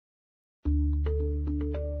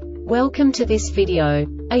Welcome to this video.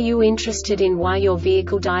 Are you interested in why your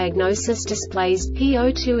vehicle diagnosis displays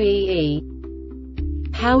P02EE?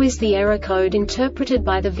 How is the error code interpreted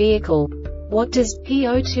by the vehicle? What does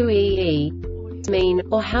P02EE mean,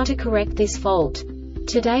 or how to correct this fault?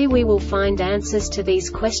 Today we will find answers to these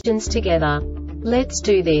questions together. Let's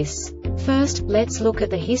do this. First, let's look at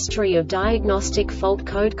the history of diagnostic fault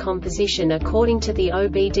code composition according to the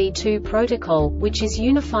OBD2 protocol, which is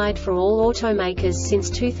unified for all automakers since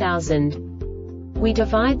 2000. We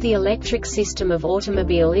divide the electric system of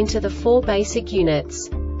automobile into the four basic units: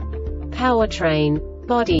 powertrain,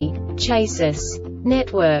 body, chassis,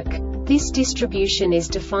 network. This distribution is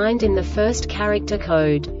defined in the first character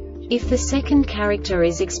code. If the second character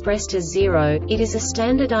is expressed as 0, it is a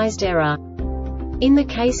standardized error. In the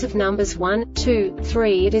case of numbers 1, 2,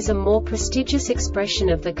 3, it is a more prestigious expression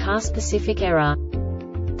of the car-specific error.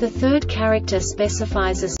 The third character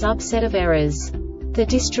specifies a subset of errors. The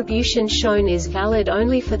distribution shown is valid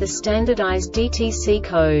only for the standardized DTC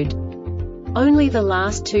code. Only the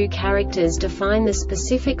last two characters define the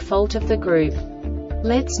specific fault of the group.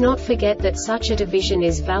 Let's not forget that such a division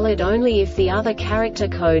is valid only if the other character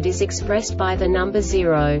code is expressed by the number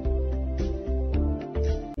 0.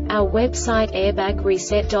 Our website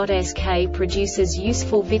airbagreset.sk produces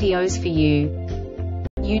useful videos for you.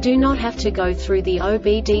 You do not have to go through the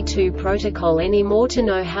OBD2 protocol anymore to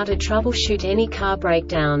know how to troubleshoot any car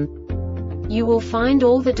breakdown. You will find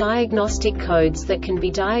all the diagnostic codes that can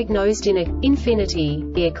be diagnosed in Infinity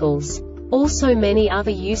vehicles. Also many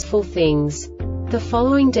other useful things. The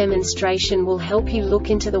following demonstration will help you look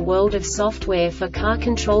into the world of software for car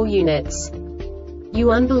control units.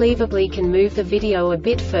 You unbelievably can move the video a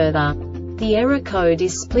bit further. The error code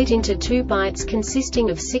is split into 2 bytes consisting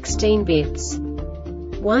of 16 bits.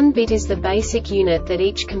 1 bit is the basic unit that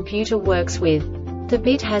each computer works with. The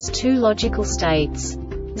bit has 2 logical states: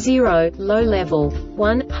 0, low level,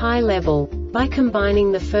 1, high level. By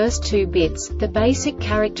combining the first 2 bits, the basic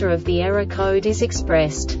character of the error code is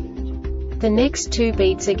expressed. The next 2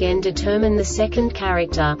 beats again determine the second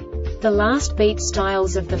character. The last beat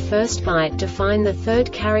styles of the first byte define the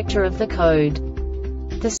third character of the code.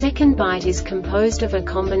 The second byte is composed of a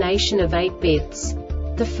combination of 8 bits.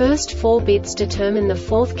 The first 4 bits determine the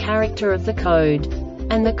fourth character of the code.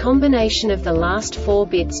 And the combination of the last 4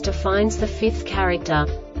 bits defines the fifth character.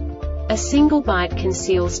 A single byte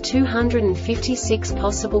conceals 256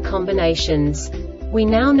 possible combinations. We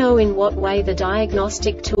now know in what way the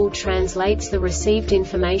diagnostic tool translates the received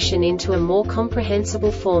information into a more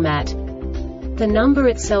comprehensible format. The number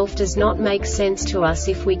itself does not make sense to us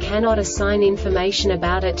if we cannot assign information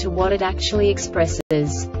about it to what it actually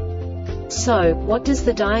expresses. So, what does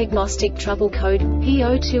the Diagnostic Trouble Code,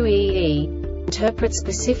 P02EE, interpret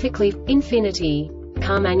specifically for Infinity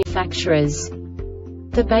car manufacturers?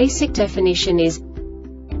 The basic definition is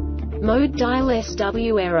mode dial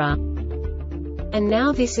SW error. And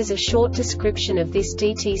now this is a short description of this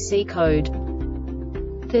DTC code.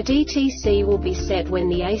 The DTC will be set when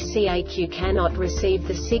the ECU cannot receive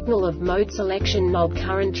the signal of mode selection knob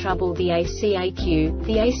current trouble. The ECU,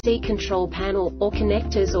 the AC control panel, or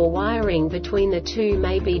connectors or wiring between the two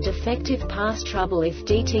may be defective. Pass trouble. If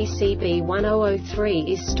DTC B1003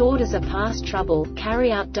 is stored as a pass trouble, carry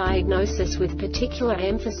out diagnosis with particular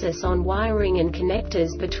emphasis on wiring and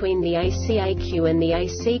connectors between the ECU and the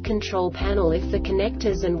AC control panel. If the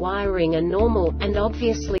connectors and wiring are normal, and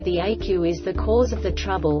obviously the ECU is the cause of the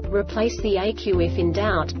trouble, replace the ECU. If in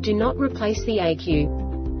doubt, do not replace the ECU.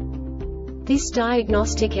 This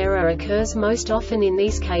diagnostic error occurs most often in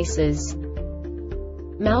these cases: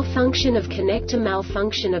 malfunction of connector,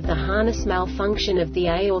 malfunction of the harness, malfunction of the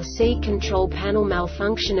A or C control panel,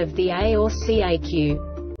 malfunction of the A or C ECU.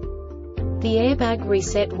 The Airbag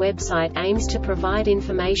Reset website aims to provide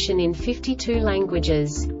information in 52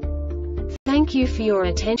 languages. Thank you for your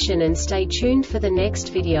attention and stay tuned for the next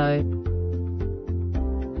video.